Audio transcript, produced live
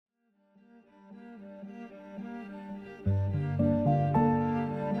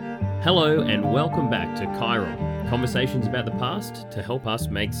Hello and welcome back to Chiron, conversations about the past to help us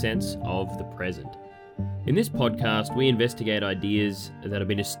make sense of the present. In this podcast, we investigate ideas that have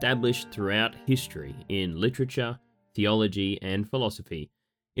been established throughout history in literature, theology, and philosophy,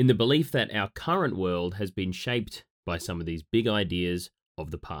 in the belief that our current world has been shaped by some of these big ideas of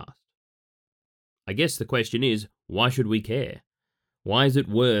the past. I guess the question is, why should we care? Why is it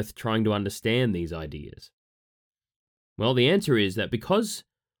worth trying to understand these ideas? Well, the answer is that because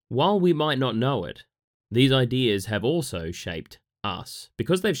while we might not know it, these ideas have also shaped us.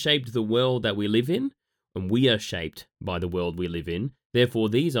 Because they've shaped the world that we live in, and we are shaped by the world we live in, therefore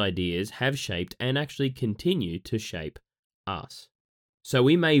these ideas have shaped and actually continue to shape us. So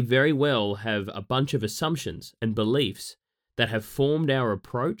we may very well have a bunch of assumptions and beliefs that have formed our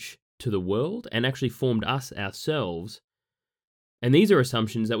approach to the world and actually formed us ourselves. And these are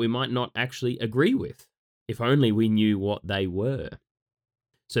assumptions that we might not actually agree with, if only we knew what they were.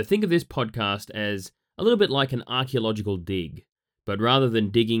 So think of this podcast as a little bit like an archaeological dig, but rather than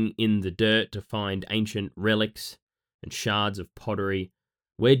digging in the dirt to find ancient relics and shards of pottery,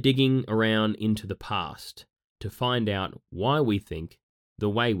 we're digging around into the past to find out why we think the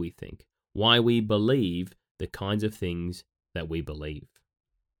way we think, why we believe the kinds of things that we believe.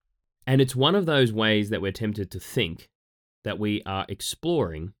 And it's one of those ways that we're tempted to think that we are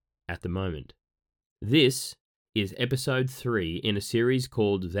exploring at the moment. This is episode 3 in a series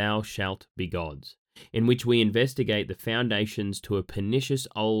called Thou Shalt Be Gods, in which we investigate the foundations to a pernicious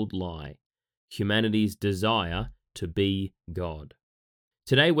old lie, humanity's desire to be God.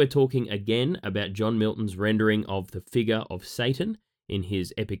 Today we're talking again about John Milton's rendering of the figure of Satan in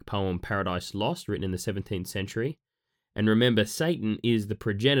his epic poem Paradise Lost, written in the 17th century. And remember, Satan is the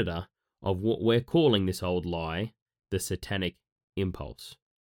progenitor of what we're calling this old lie, the Satanic Impulse.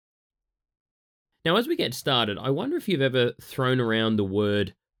 Now, as we get started, I wonder if you've ever thrown around the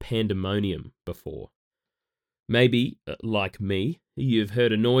word pandemonium before. Maybe, like me, you've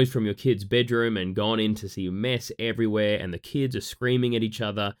heard a noise from your kid's bedroom and gone in to see a mess everywhere and the kids are screaming at each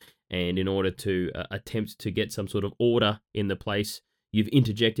other, and in order to attempt to get some sort of order in the place, you've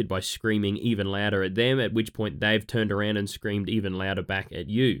interjected by screaming even louder at them, at which point they've turned around and screamed even louder back at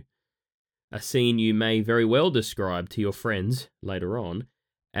you. A scene you may very well describe to your friends later on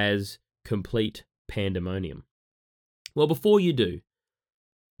as complete pandemonium. Well, before you do,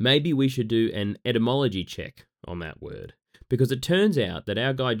 maybe we should do an etymology check on that word, because it turns out that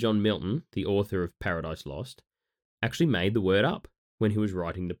our guy John Milton, the author of Paradise Lost, actually made the word up when he was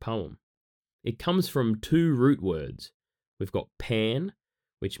writing the poem. It comes from 2 root words. We've got pan,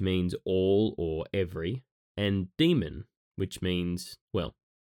 which means all or every, and demon, which means, well,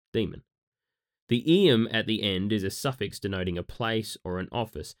 demon. The eum at the end is a suffix denoting a place or an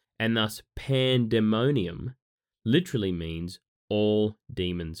office, and thus pandemonium literally means all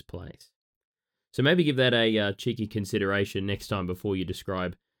demons' place. So maybe give that a cheeky consideration next time before you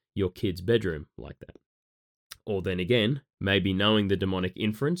describe your kid's bedroom like that. Or then again, maybe knowing the demonic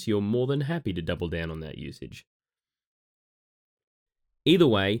inference, you're more than happy to double down on that usage. Either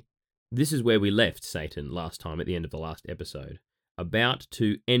way, this is where we left Satan last time at the end of the last episode, about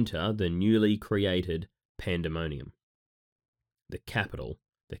to enter the newly created pandemonium, the capital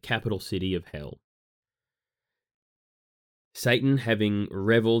city of hell. Satan, having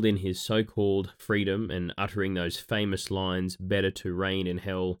revelled in his so-called freedom and uttering those famous lines, better to reign in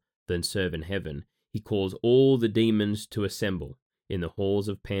hell than serve in heaven, he calls all the demons to assemble in the halls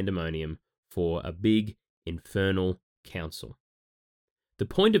of pandemonium for a big infernal council. The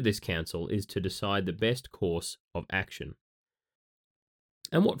point of this council is to decide the best course of action.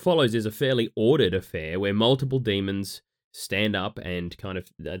 And what follows is a fairly ordered affair where multiple demons stand up and kind of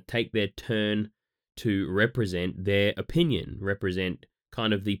take their turn to represent their opinion, represent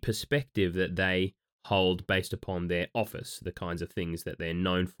kind of the perspective that they hold based upon their office, the kinds of things that they're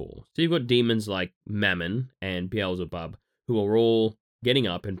known for. So you've got demons like Mammon and Beelzebub, who are all getting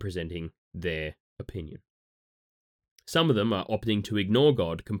up and presenting their opinion. Some of them are opting to ignore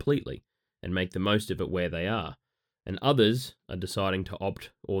God completely and make the most of it where they are, and others are deciding to opt,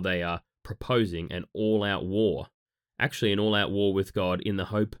 or they are proposing, an all-out war. Actually, an all-out war with God in the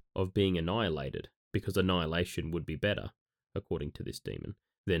hope of being annihilated, because annihilation would be better, according to this demon,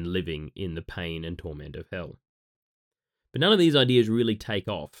 than living in the pain and torment of hell. But none of these ideas really take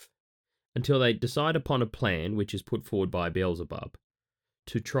off until they decide upon a plan, which is put forward by Beelzebub,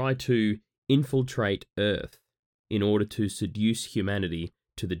 to try to infiltrate Earth in order to seduce humanity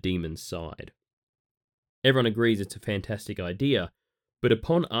to the demon's side. Everyone agrees it's a fantastic idea, but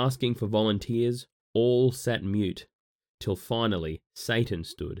upon asking for volunteers, all sat mute, till finally Satan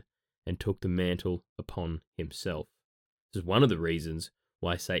stood and took the mantle upon himself. This is one of the reasons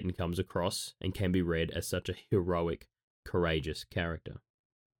why Satan comes across and can be read as such a heroic, courageous character.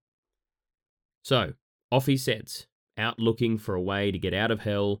 So, off he sets, out looking for a way to get out of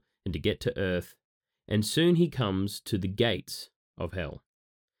hell and to get to earth, and soon he comes to the gates of hell.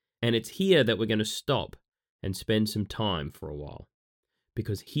 And it's here that we're going to stop and spend some time for a while.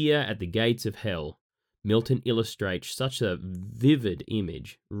 Because here at the gates of hell, Milton illustrates such a vivid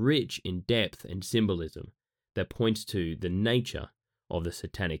image, rich in depth and symbolism, that points to the nature of the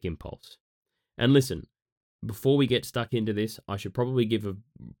Satanic Impulse. And listen, before we get stuck into this, I should probably give a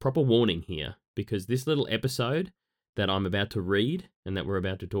proper warning here, because this little episode that I'm about to read and that we're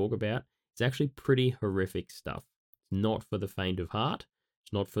about to talk about, it's actually pretty horrific stuff. It's not for the faint of heart.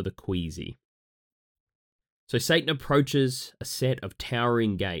 It's not for the queasy. So Satan approaches a set of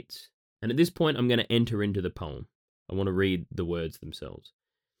towering gates, and at this point I'm going to enter into the poem. I want to read the words themselves.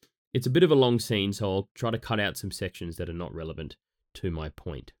 It's a bit of a long scene, so I'll try to cut out some sections that are not relevant to my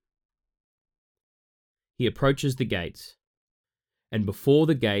point. He approaches the gates, and before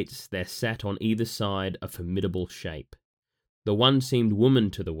the gates there sat on either side a formidable shape. The one seemed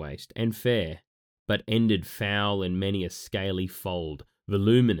woman to the waist, and fair, but ended foul in many a scaly fold,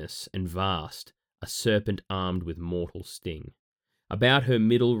 voluminous and vast, a serpent armed with mortal sting. About her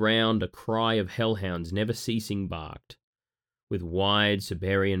middle round a cry of hellhounds never ceasing barked, with wide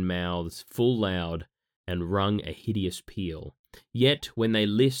Siberian mouths full loud, and rung a hideous peal. Yet when they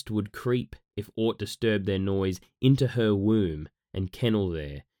list would creep, if aught disturbed their noise, into her womb, and kennel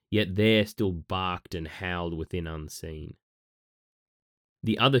there, yet there still barked and howled within unseen.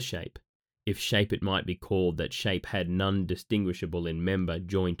 The other shape, if shape it might be called, that shape had none distinguishable in member,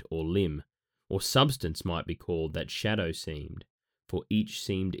 joint, or limb, or substance might be called, that shadow seemed, for each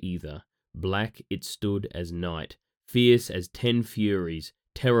seemed either. Black it stood as night, fierce as 10 furies,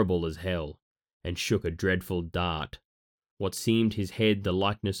 terrible as hell, and shook a dreadful dart. What seemed his head the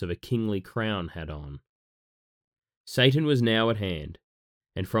likeness of a kingly crown had on. Satan was now at hand,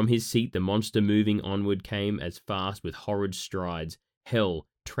 and from his seat the monster moving onward came as fast with horrid strides. Hell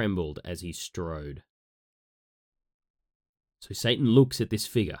trembled as he strode. So Satan looks at this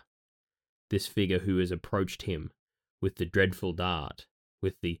figure who has approached him with the dreadful dart,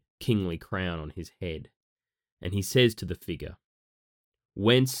 with the kingly crown on his head, and he says to the figure,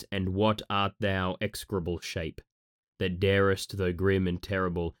 "Whence and what art thou, execrable shape, that darest, though grim and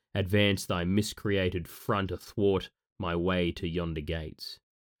terrible, advance thy miscreated front athwart my way to yonder gates?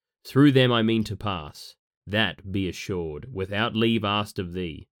 Through them I mean to pass, that, be assured, without leave asked of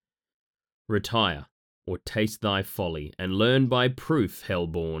thee. Retire, or taste thy folly, and learn by proof,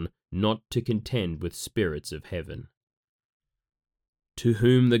 hell-born, not to contend with spirits of heaven." To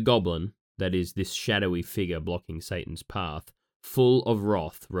whom the goblin, that is this shadowy figure blocking Satan's path, full of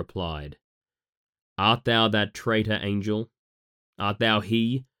wrath, replied, "Art thou that traitor angel? Art thou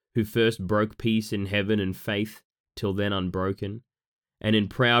he who first broke peace in heaven and faith, till then unbroken, and in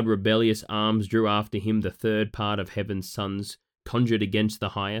proud rebellious arms drew after him the third part of heaven's sons, conjured against the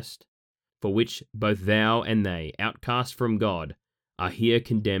highest, for which both thou and they, outcast from God, are here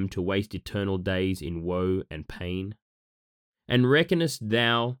condemned to waste eternal days in woe and pain? And reckonest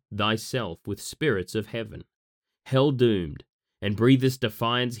thou thyself with spirits of heaven, hell-doomed, and breathest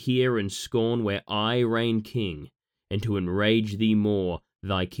defiance here and scorn where I reign king, and to enrage thee more,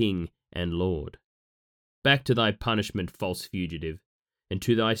 thy king and lord? Back to thy punishment, false fugitive, and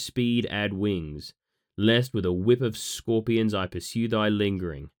to thy speed add wings, lest with a whip of scorpions I pursue thy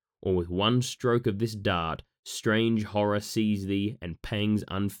lingering, or with one stroke of this dart strange horror seize thee and pangs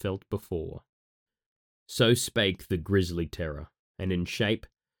unfelt before." So spake the grisly terror, and in shape,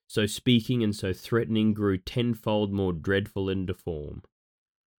 so speaking and so threatening, grew tenfold more dreadful and deform.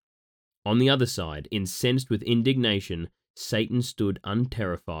 On the other side, incensed with indignation, Satan stood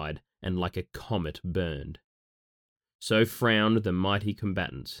unterrified, and like a comet burned. So frowned the mighty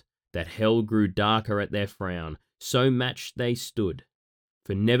combatants, that hell grew darker at their frown, so matched they stood,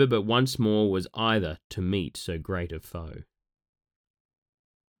 for never but once more was either to meet so great a foe.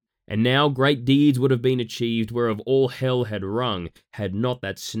 And now great deeds would have been achieved, whereof all hell had rung, had not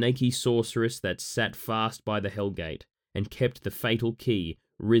that snaky sorceress that sat fast by the hell gate, and kept the fatal key,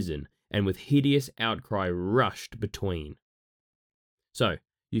 risen, and with hideous outcry rushed between. So,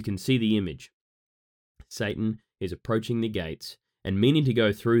 you can see the image. Satan is approaching the gates, and meaning to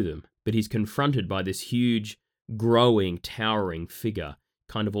go through them, but he's confronted by this huge, growing, towering figure,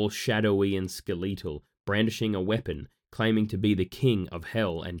 kind of all shadowy and skeletal, brandishing a weapon, claiming to be the king of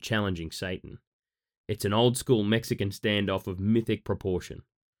hell and challenging Satan. It's an old-school Mexican standoff of mythic proportion,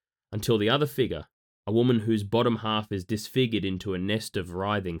 until the other figure, a woman whose bottom half is disfigured into a nest of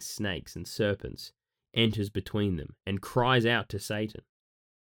writhing snakes and serpents, enters between them and cries out to Satan.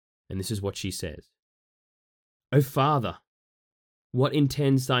 And this is what she says. O Father, what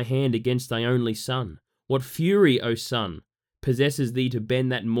intends thy hand against thy only son? What fury, O son, possesses thee to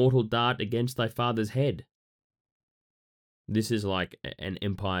bend that mortal dart against thy father's head? This is like an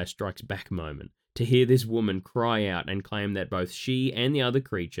Empire Strikes Back moment, to hear this woman cry out and claim that both she and the other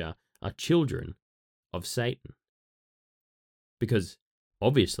creature are children of Satan. Because,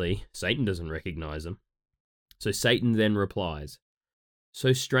 obviously, Satan doesn't recognize them. So Satan then replies,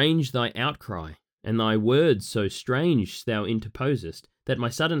 So strange thy outcry, and thy words so strange thou interposest, that my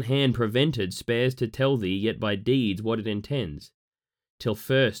sudden hand prevented spares to tell thee yet by deeds what it intends, till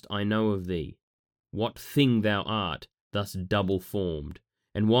first I know of thee, what thing thou art, thus double formed,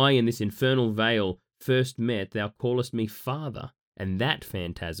 and why in this infernal vale first met thou callest me father, and that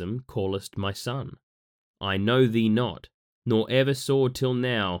phantasm callest my son. I know thee not, nor ever saw till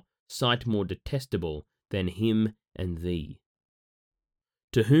now sight more detestable than him and thee.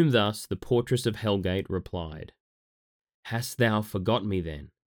 To whom thus the portress of Hellgate replied, Hast thou forgot me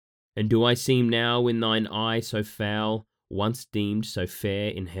then? And do I seem now in thine eye so foul, once deemed so fair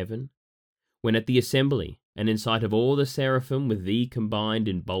in heaven? When at the assembly, and in sight of all the seraphim with thee combined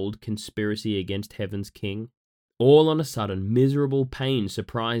in bold conspiracy against heaven's king, all on a sudden miserable pain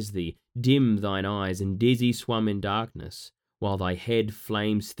surprised thee, dim thine eyes and dizzy swum in darkness, while thy head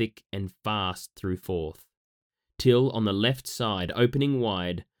flames thick and fast threw forth, till on the left side, opening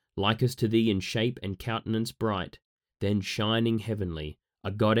wide, likest to thee in shape and countenance bright, then shining heavenly,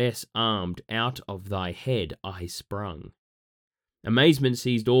 a goddess armed out of thy head I sprung. Amazement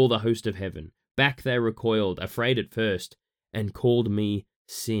seized all the host of heaven. Back they recoiled, afraid at first, and called me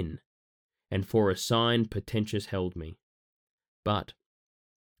sin, and for a sign portentous held me. But,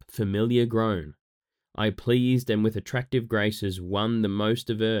 familiar grown, I pleased and with attractive graces won the most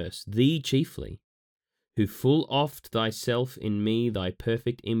averse, thee chiefly, who full oft thyself in me thy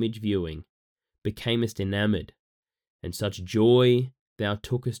perfect image viewing, becamest enamoured, and such joy thou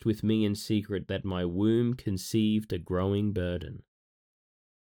tookest with me in secret that my womb conceived a growing burden.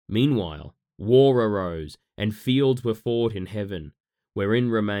 Meanwhile, war arose, and fields were fought in heaven, wherein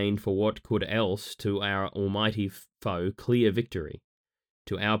remained for what could else to our almighty foe clear victory,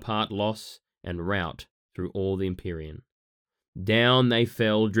 to our part loss and rout through all the Empyrean. Down they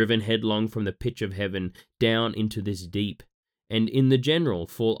fell, driven headlong from the pitch of heaven, down into this deep, and in the general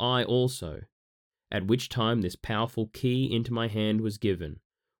fall I also, at which time this powerful key into my hand was given,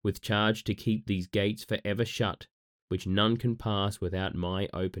 with charge to keep these gates for ever shut, which none can pass without my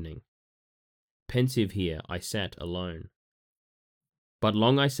opening. Pensive here I sat alone. But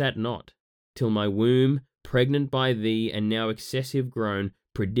long I sat not, till my womb, pregnant by thee and now excessive grown,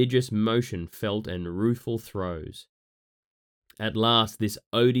 prodigious motion felt and rueful throes. At last this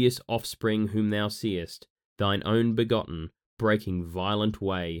odious offspring whom thou seest, thine own begotten, breaking violent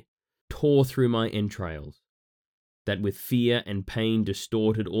way, tore through my entrails, that with fear and pain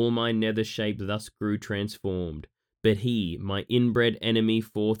distorted all my nether shape thus grew transformed. But he, my inbred enemy,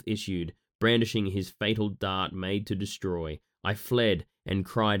 forth issued, brandishing his fatal dart made to destroy. I fled and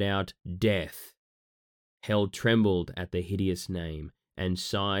cried out, Death! Hell trembled at the hideous name, and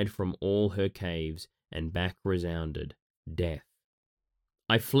sighed from all her caves, and back resounded, Death.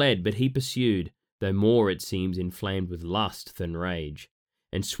 I fled, but he pursued, though more it seems inflamed with lust than rage,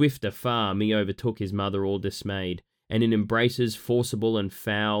 and swifter far me overtook his mother all dismayed, and in embraces forcible and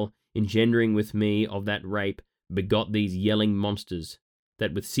foul, engendering with me of that rape, begot these yelling monsters,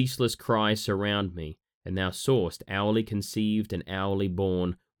 that with ceaseless cry surround me, and thou sawest hourly conceived and hourly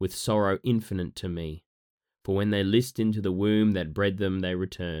born, with sorrow infinite to me. For when they list into the womb that bred them they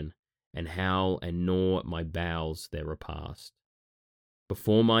return, and howl and gnaw my bowels their repast.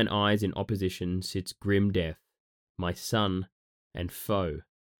 Before mine eyes in opposition sits grim death, my son and foe,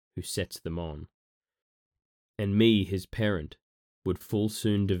 who sets them on. And me, his parent, would full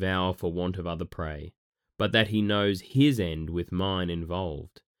soon devour for want of other prey, but that he knows his end with mine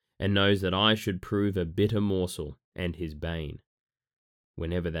involved, and knows that I should prove a bitter morsel and his bane,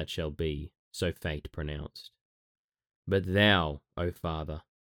 whenever that shall be, so fate pronounced. But thou, O Father,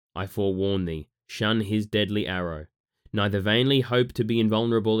 I forewarn thee, shun his deadly arrow, neither vainly hope to be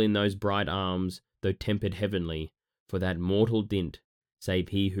invulnerable in those bright arms, though tempered heavenly, for that mortal dint, save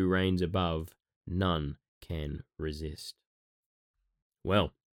he who reigns above, none can resist.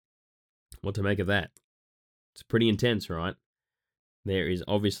 Well, what to make of that? It's pretty intense, right? There is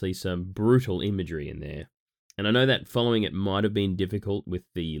obviously some brutal imagery in there. And I know that following it might have been difficult with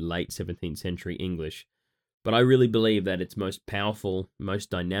the late 17th century English, but I really believe that it's most powerful, most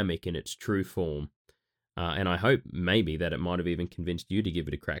dynamic in its true form. And I hope maybe that it might have even convinced you to give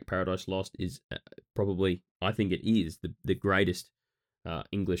it a crack. Paradise Lost is probably, I think it is, the greatest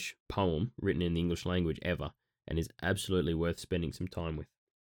English poem written in the English language ever, and is absolutely worth spending some time with.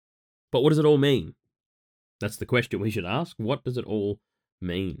 But what does it all mean? That's the question we should ask. What does it all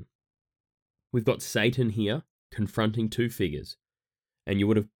mean? We've got Satan here confronting two figures, and you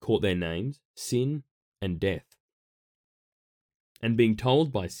would have caught their names, sin and death, and being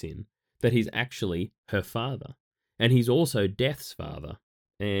told by sin that he's actually her father, and he's also death's father,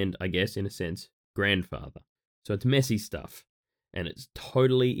 and I guess, in a sense, grandfather. So it's messy stuff, and it's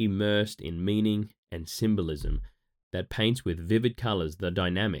totally immersed in meaning and symbolism that paints with vivid colors the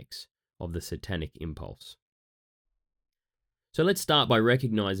dynamics of the satanic impulse. So let's start by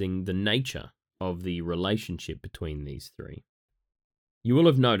recognizing the nature of the relationship between these three. You will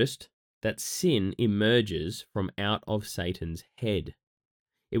have noticed that sin emerges from out of Satan's head.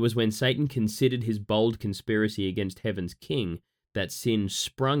 It was when Satan considered his bold conspiracy against heaven's king that sin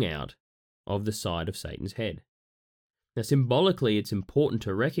sprung out of the side of Satan's head. Now, symbolically, it's important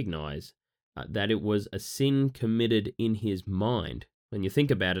to recognize that it was a sin committed in his mind. When you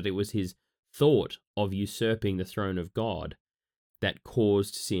think about it, it was his thought of usurping the throne of God that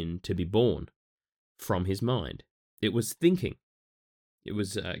caused sin to be born from his mind. It was thinking. It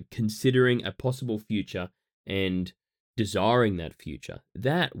was considering a possible future and desiring that future.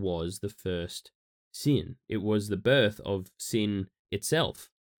 That was the first sin. It was the birth of sin itself.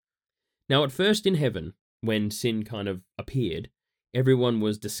 Now, at first in heaven, when sin kind of appeared, everyone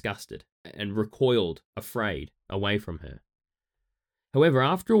was disgusted and recoiled, afraid, away from her. However,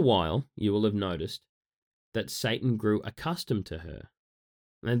 after a while, you will have noticed that Satan grew accustomed to her.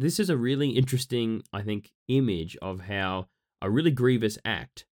 And this is a really interesting, I think, image of how a really grievous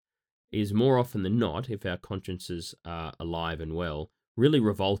act is more often than not, if our consciences are alive and well, really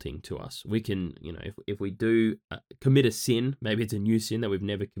revolting to us. We can, if we do commit a sin, maybe it's a new sin that we've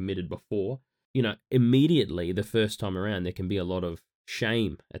never committed before, immediately the first time around, there can be a lot of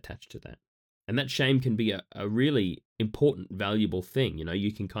shame attached to that. And that shame can be a really important, valuable thing.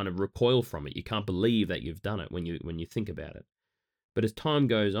 You can kind of recoil from it. You can't believe that you've done it when you think about it. But as time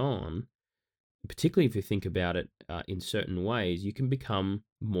goes on, particularly if you think about it in certain ways, you can become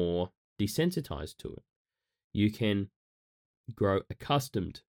more desensitized to it. You can grow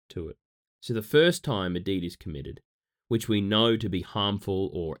accustomed to it. So the first time a deed is committed, which we know to be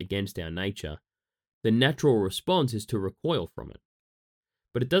harmful or against our nature, the natural response is to recoil from it.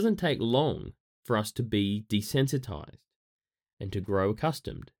 But it doesn't take long for us to be desensitized and to grow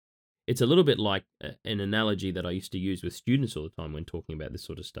accustomed. It's a little bit like an analogy that I used to use with students all the time when talking about this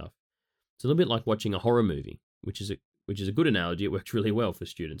sort of stuff. It's a little bit like watching a horror movie, which is a good analogy. It works really well for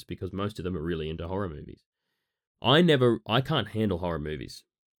students because most of them are really into horror movies. I can't handle horror movies.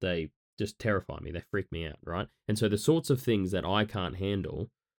 They just terrify me. They freak me out, right? And so the sorts of things that I can't handle,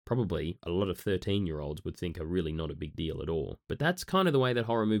 probably a lot of 13-year-olds would think are really not a big deal at all. But that's kind of the way that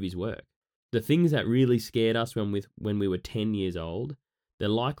horror movies work. The things that really scared us when we were 10 years old, they're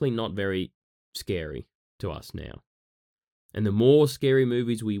likely not very scary to us now. And the more scary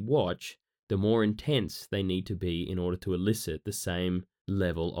movies we watch, the more intense they need to be in order to elicit the same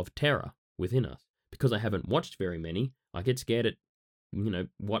level of terror within us. Because I haven't watched very many, I get scared at,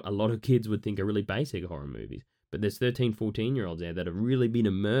 what a lot of kids would think are really basic horror movies. But there's 13, 14-year-olds there that have really been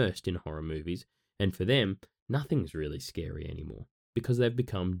immersed in horror movies, and for them, nothing's really scary anymore because they've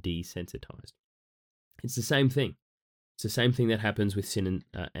become desensitized. It's the same thing. It's the same thing that happens with sin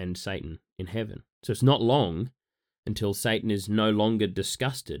and Satan in heaven. So it's not long until Satan is no longer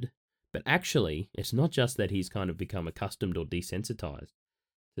disgusted, but actually, it's not just that he's kind of become accustomed or desensitized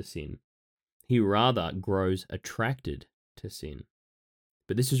to sin. He rather grows attracted to sin.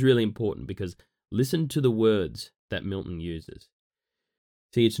 But this is really important because listen to the words that Milton uses.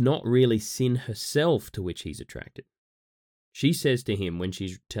 See, it's not really sin herself to which he's attracted. She says to him when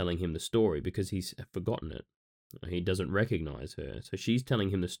she's telling him the story, because he's forgotten it, he doesn't recognize her, so she's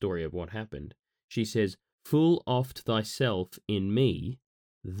telling him the story of what happened. She says, "Full oft thyself in me,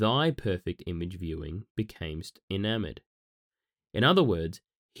 thy perfect image viewing, becamest enamored." In other words,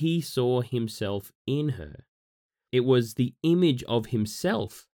 he saw himself in her. It was the image of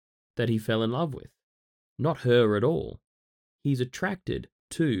himself that he fell in love with, not her at all. He's attracted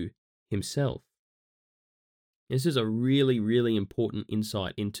to himself. This is a really, really important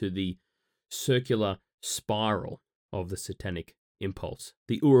insight into the circular spiral of the satanic impulse,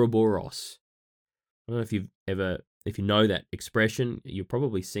 the Ouroboros. I don't know if you know that expression, you've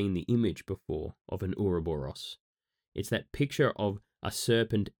probably seen the image before of an Ouroboros. It's that picture of a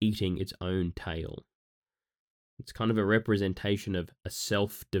serpent eating its own tail. It's kind of a representation of a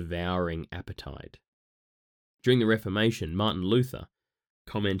self-devouring appetite. During the Reformation, Martin Luther,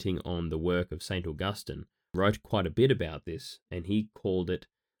 commenting on the work of St. Augustine, wrote quite a bit about this, and he called it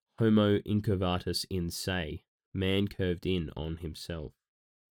Homo incurvatus in se, man curved in on himself.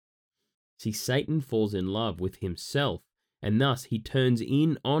 See, Satan falls in love with himself, and thus he turns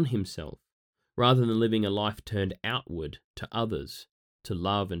in on himself, rather than living a life turned outward to others, to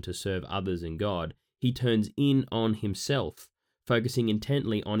love and to serve others and God. He turns in on himself, focusing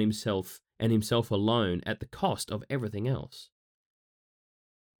intently on himself and himself alone at the cost of everything else.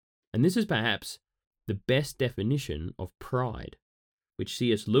 And this is perhaps the best definition of pride, which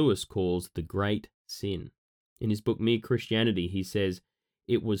C.S. Lewis calls the great sin. In his book Mere Christianity, he says,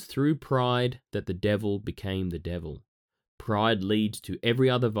 "It was through pride that the devil became the devil. Pride leads to every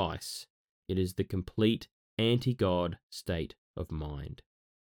other vice. It is the complete anti-God state of mind."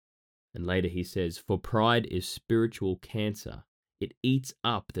 And later he says, "For pride is spiritual cancer. It eats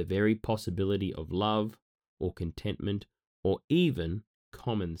up the very possibility of love or contentment or even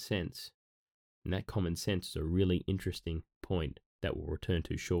common sense." And that common sense is a really interesting point that we'll return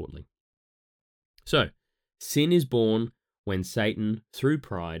to shortly. So, sin is born when Satan, through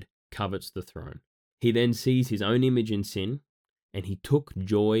pride, covets the throne. He then sees his own image in sin, and he took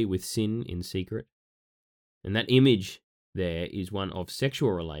joy with sin in secret. And that image there is one of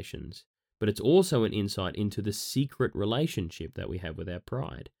sexual relations, but it's also an insight into the secret relationship that we have with our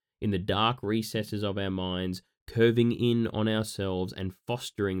pride, in the dark recesses of our minds, curving in on ourselves and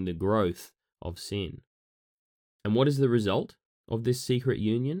fostering the growth of sin. And what is the result of this secret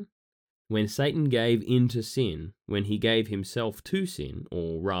union? When Satan gave in to sin, when he gave himself to sin,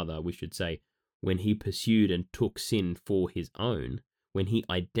 or rather, we should say, when he pursued and took sin for his own, when he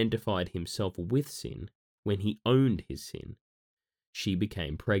identified himself with sin, when he owned his sin, she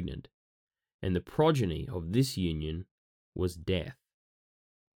became pregnant. And the progeny of this union was death.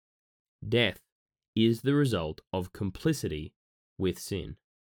 Death is the result of complicity with sin.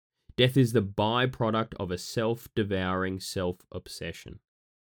 Death is the byproduct of a self-devouring self-obsession.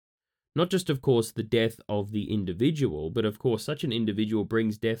 Not just, of course, the death of the individual, but of course such an individual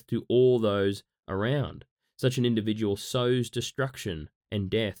brings death to all those around. Such an individual sows destruction and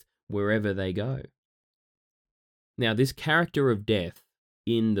death wherever they go. Now, this character of death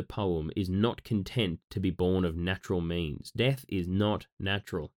in the poem is not content to be born of natural means. Death is not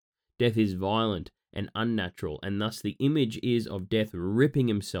natural. Death is violent and unnatural, and thus the image is of death ripping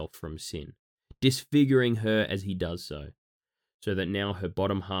himself from sin, disfiguring her as he does so that now her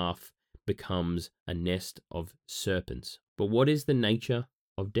bottom half becomes a nest of serpents. But what is the nature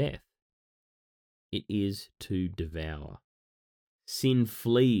of death? It is to devour. Sin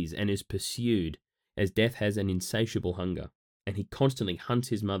flees and is pursued as death has an insatiable hunger, and he constantly hunts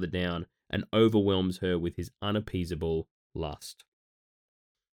his mother down and overwhelms her with his unappeasable lust.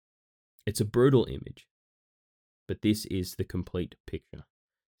 It's a brutal image, but this is the complete picture.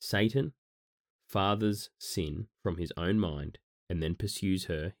 Satan fathers sin from his own mind and then pursues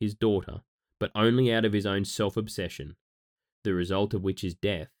her, his daughter, but only out of his own self-obsession, the result of which is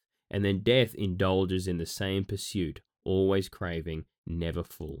death, and then death indulges in the same pursuit, always craving, never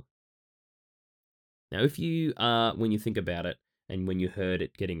full. Now, if you are, when you think about it, and when you heard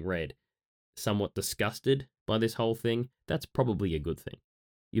it getting read, somewhat disgusted by this whole thing, that's probably a good thing.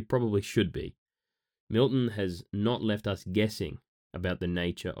 You probably should be. Milton has not left us guessing about the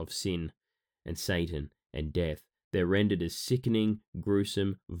nature of sin and Satan and death. They're rendered as sickening,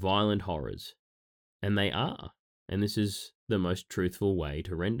 gruesome, violent horrors. And they are. And this is the most truthful way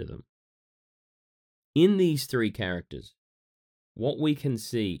to render them. In these three characters, what we can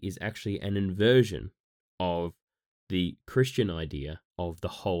see is actually an inversion of the Christian idea of the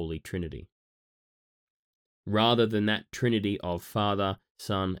Holy Trinity. Rather than that Trinity of Father,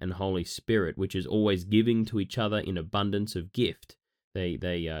 Son, and Holy Spirit, which is always giving to each other in abundance of gift, they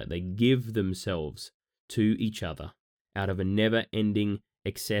give themselves to each other out of a never-ending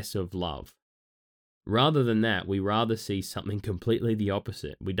excess of love. Rather than that, we rather see something completely the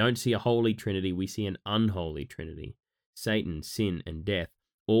opposite. We don't see a Holy Trinity, we see an unholy Trinity. Satan, sin, and death,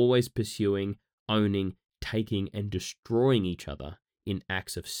 always pursuing, owning, taking, and destroying each other in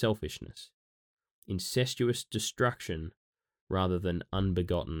acts of selfishness. Incestuous destruction rather than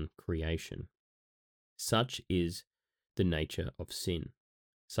unbegotten creation. Such is the nature of sin.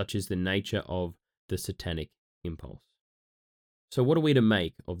 Such is the nature of the Satanic Impulse. So what are we to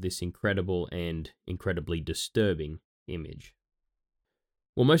make of this incredible and incredibly disturbing image?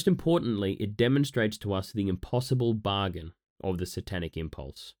 Well, most importantly, it demonstrates to us the impossible bargain of the Satanic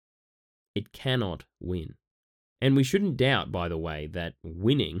Impulse. It cannot win. And we shouldn't doubt, by the way, that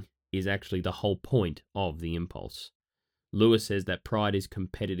winning is actually the whole point of the impulse. Lewis says that pride is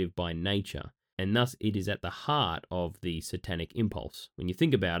competitive by nature, and thus it is at the heart of the Satanic Impulse. When you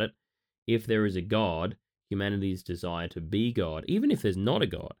think about it, if there is a God, humanity's desire to be God, even if there's not a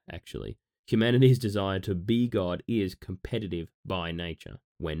God, actually, humanity's desire to be God is competitive by nature.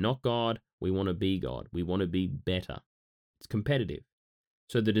 We're not God, we want to be God. We want to be better. It's competitive.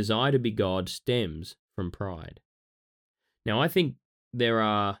 So the desire to be God stems from pride. Now, I think there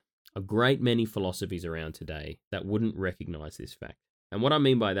are a great many philosophies around today that wouldn't recognize this fact. And what I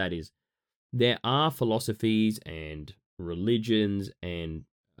mean by that is there are philosophies and religions and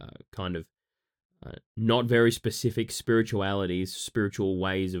not very specific spiritualities, spiritual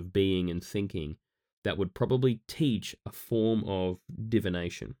ways of being and thinking that would probably teach a form of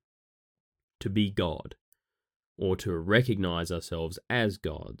divination, to be God, or to recognize ourselves as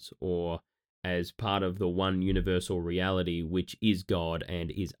gods, or as part of the one universal reality which is God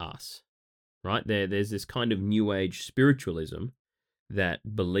and is us. Right? There's this kind of New Age spiritualism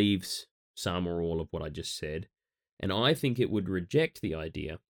that believes some or all of what I just said, and I think it would reject the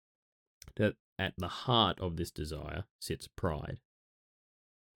idea that at the heart of this desire sits pride.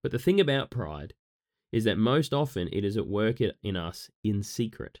 But the thing about pride is that most often it is at work in us in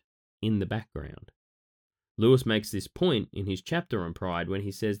secret, in the background. Lewis makes this point in his chapter on pride when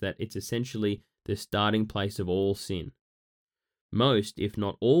he says that it's essentially the starting place of all sin. Most, if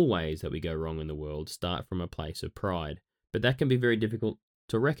not all ways that we go wrong in the world start from a place of pride, but that can be very difficult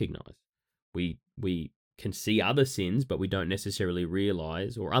to recognize. We can see other sins, but we don't necessarily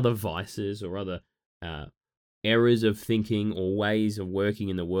realize, or other vices, or other errors of thinking, or ways of working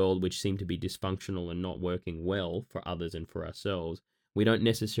in the world which seem to be dysfunctional and not working well for others and for ourselves. We don't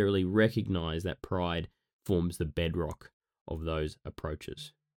necessarily recognize that pride forms the bedrock of those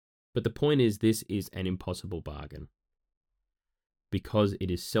approaches. But the point is, this is an impossible bargain. Because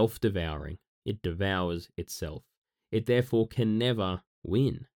it is self-devouring, it devours itself. It therefore can never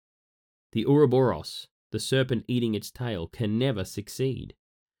win. The Ouroboros, the serpent eating its tail, can never succeed.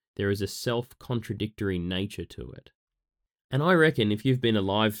 There is a self-contradictory nature to it. And I reckon if you've been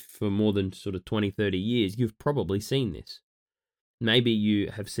alive for more than sort of 20, 30 years, you've probably seen this. Maybe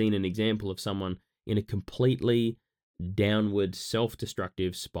you have seen an example of someone in a completely downward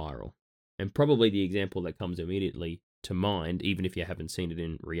self-destructive spiral. And probably the example that comes immediately to mind, even if you haven't seen it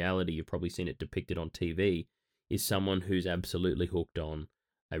in reality, you've probably seen it depicted on TV, is someone who's absolutely hooked on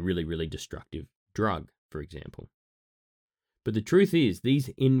a really, really destructive drug, for example. But the truth is,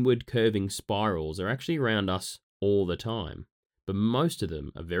 these inward curving spirals are actually around us all the time, but most of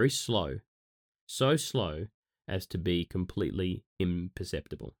them are very slow, so slow as to be completely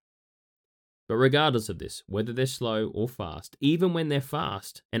imperceptible. But regardless of this, whether they're slow or fast, even when they're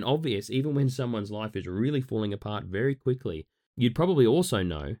fast and obvious, even when someone's life is really falling apart very quickly, you'd probably also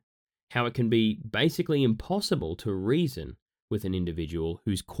know how it can be basically impossible to reason with an individual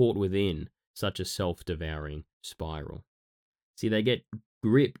who's caught within such a self-devouring spiral. See, they get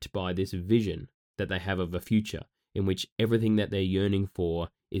gripped by this vision that they have of a future in which everything that they're yearning for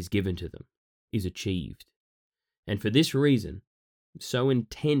is given to them, is achieved. And for this reason, so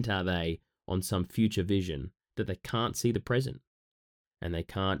intent are they on some future vision that they can't see the present and they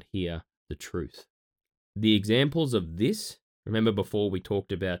can't hear the truth. The examples of this, remember before we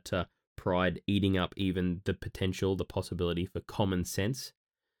talked about pride eating up even the potential, the possibility for common sense?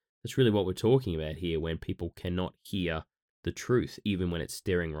 That's really what we're talking about here when people cannot hear the truth, even when it's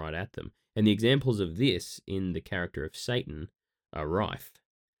staring right at them. And the examples of this in the character of Satan are rife.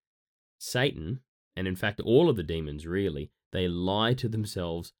 Satan, and in fact all of the demons really, they lie to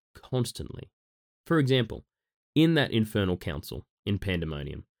themselves constantly. For example, in that infernal council in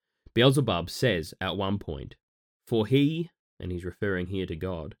Pandemonium, Beelzebub says at one point, "For he," and he's referring here to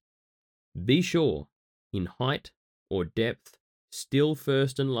God, "be sure, in height or depth, still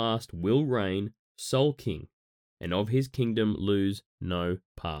first and last will reign, sole king, and of his kingdom lose no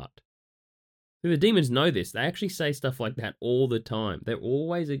part." The demons know this. They actually say stuff like that all the time. They're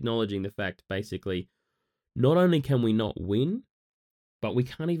always acknowledging the fact, basically, not only can we not win, but we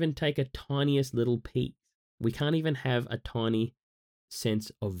can't even take a tiniest little peek. We can't even have a tiny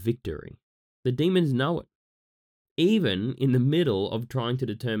sense of victory. The demons know it, even in the middle of trying to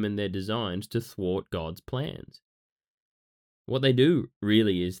determine their designs to thwart God's plans. What they do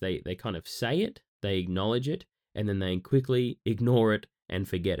really is they kind of say it, they acknowledge it, and then they quickly ignore it and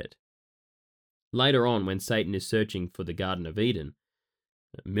forget it. Later on, when Satan is searching for the Garden of Eden,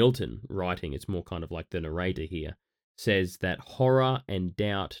 Milton, writing, it's more kind of like the narrator here, says that horror and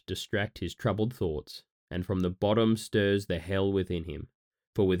doubt distract his troubled thoughts, and from the bottom stirs the hell within him,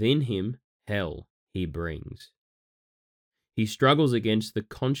 for within him hell he brings. He struggles against the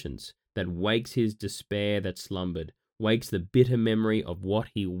conscience that wakes his despair that slumbered, wakes the bitter memory of what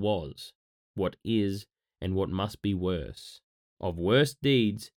he was, what is, and what must be worse, of worse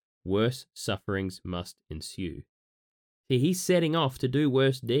deeds worse sufferings must ensue. See, he's setting off to do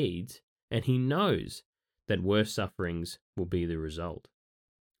worse deeds, and he knows that worse sufferings will be the result.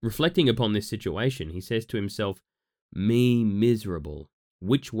 Reflecting upon this situation, he says to himself, "Me miserable,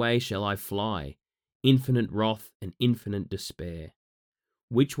 which way shall I fly? Infinite wrath and infinite despair.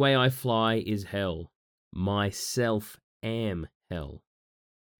 Which way I fly is hell. Myself am hell.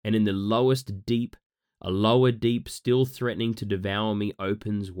 And in the lowest deep, a lower deep still threatening to devour me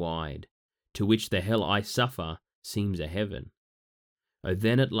opens wide, to which the hell I suffer seems a heaven. Oh,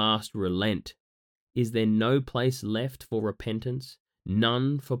 then at last relent. Is there no place left for repentance?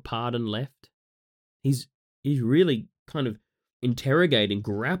 None for pardon left?" He's really kind of interrogating,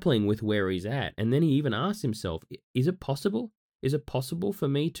 grappling with where he's at. And then he even asks himself, is it possible? Is it possible for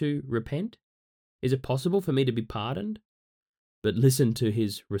me to repent? Is it possible for me to be pardoned? But listen to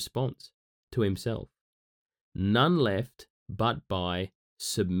his response to himself. None left but by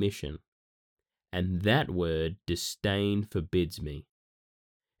submission. And that word disdain forbids me.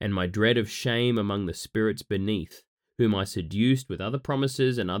 And my dread of shame among the spirits beneath, whom I seduced with other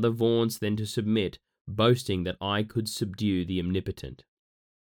promises and other vaunts than to submit, boasting that I could subdue the omnipotent.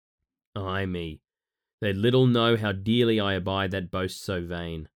 Ay me, they little know how dearly I abide that boast so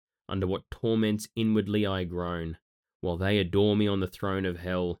vain, under what torments inwardly I groan, while they adore me on the throne of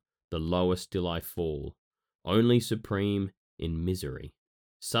hell, the lower still I fall, only supreme in misery.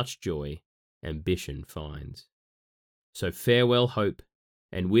 Such joy ambition finds. So farewell hope,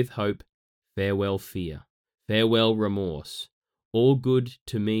 and with hope farewell fear, farewell remorse. All good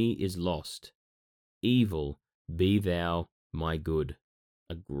to me is lost. Evil, be thou my good.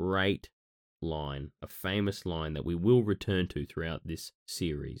 A great line, a famous line that we will return to throughout this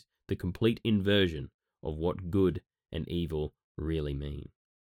series, the complete inversion of what good and evil really mean.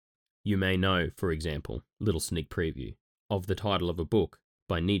 You may know, for example, little sneak preview, of the title of a book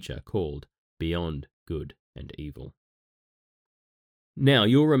by Nietzsche called Beyond Good and Evil. Now,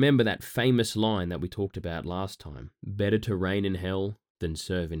 you'll remember that famous line that we talked about last time, better to reign in hell than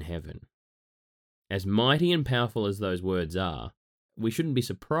serve in heaven. As mighty and powerful as those words are, we shouldn't be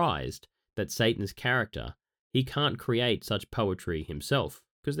surprised that Satan's character, he can't create such poetry himself,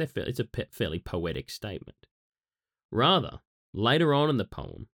 because it's a fairly poetic statement. Rather, later on in the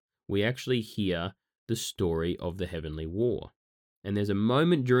poem, we actually hear the story of the heavenly war. And there's a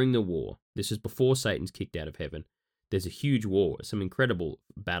moment during the war, this is before Satan's kicked out of heaven, there's a huge war, some incredible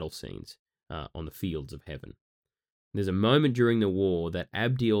battle scenes on the fields of heaven. There's a moment during the war that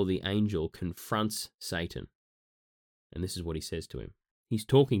Abdiel the angel confronts Satan. And this is what he says to him. He's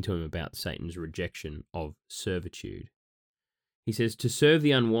talking to him about Satan's rejection of servitude. He says, "To serve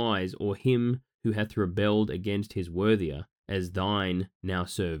the unwise, or him who hath rebelled against his worthier, as thine now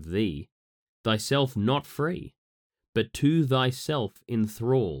serve thee, thyself not free, but to thyself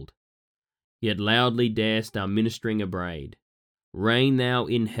enthralled, yet loudly darest our ministering abrade. Reign thou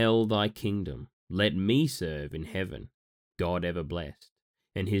in hell thy kingdom, let me serve in heaven, God ever blessed,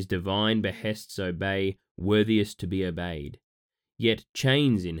 and his divine behests obey, worthiest to be obeyed. Yet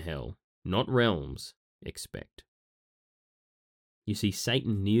chains in hell, not realms, expect." You see,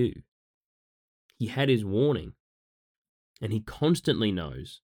 Satan knew. He had his warning, and he constantly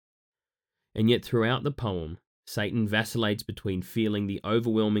knows. And yet throughout the poem, Satan vacillates between feeling the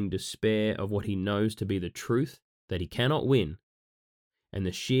overwhelming despair of what he knows to be the truth that he cannot win, and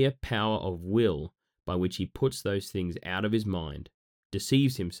the sheer power of will by which he puts those things out of his mind,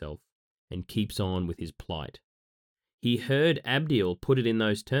 deceives himself, and keeps on with his plight. He heard Abdiel put it in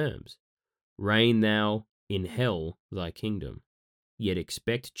those terms, "Reign thou in hell thy kingdom, yet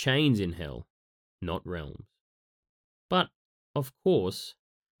expect chains in hell, not realms." But, of course,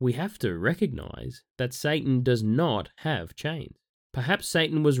 we have to recognize that Satan does not have chains. Perhaps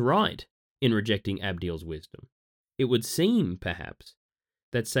Satan was right in rejecting Abdiel's wisdom. It would seem, perhaps,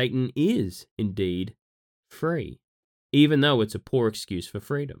 that Satan is indeed free, even though it's a poor excuse for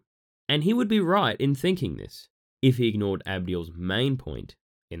freedom. And he would be right in thinking this, if he ignored Abdiel's main point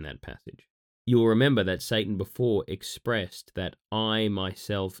in that passage. You'll remember that Satan before expressed that I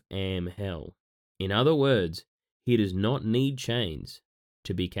myself am hell. In other words, he does not need chains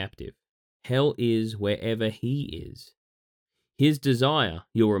to be captive. Hell is wherever he is. His desire,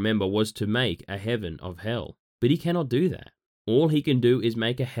 you'll remember, was to make a heaven of hell, but he cannot do that. All he can do is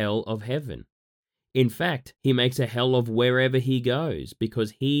make a hell of heaven. In fact, he makes a hell of wherever he goes,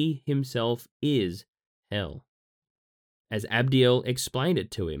 because he himself is hell. As Abdiel explained it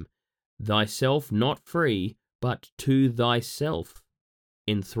to him, thyself not free, but to thyself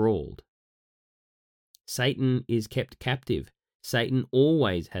enthralled. Satan is kept captive. Satan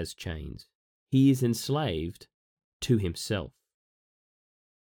always has chains. He is enslaved to himself.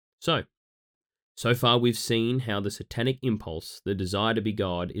 So far we've seen how the satanic impulse, the desire to be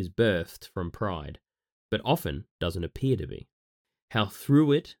God, is birthed from pride, but often doesn't appear to be. How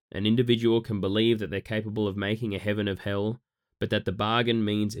through it, an individual can believe that they're capable of making a heaven of hell, but that the bargain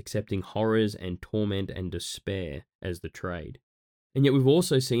means accepting horrors and torment and despair as the trade. And yet we've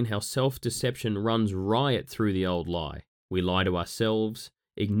also seen how self-deception runs riot through the old lie. We lie to ourselves,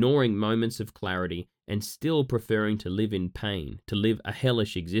 ignoring moments of clarity and still preferring to live in pain, to live a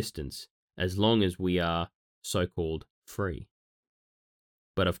hellish existence, as long as we are so-called free.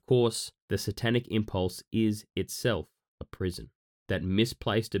 But of course, the satanic impulse is itself a prison. That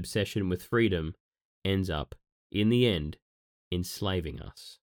misplaced obsession with freedom ends up, in the end, enslaving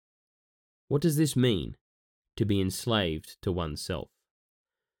us. What does this mean, to be enslaved to oneself?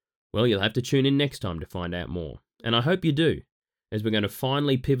 Well, you'll have to tune in next time to find out more. And I hope you do, as we're going to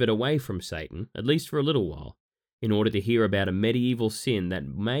finally pivot away from Satan, at least for a little while, in order to hear about a medieval sin that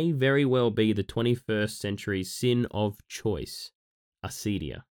may very well be the 21st century's sin of choice,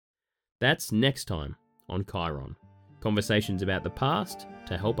 acedia. That's next time on Chiron. Conversations about the past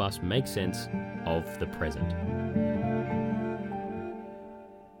to help us make sense of the present.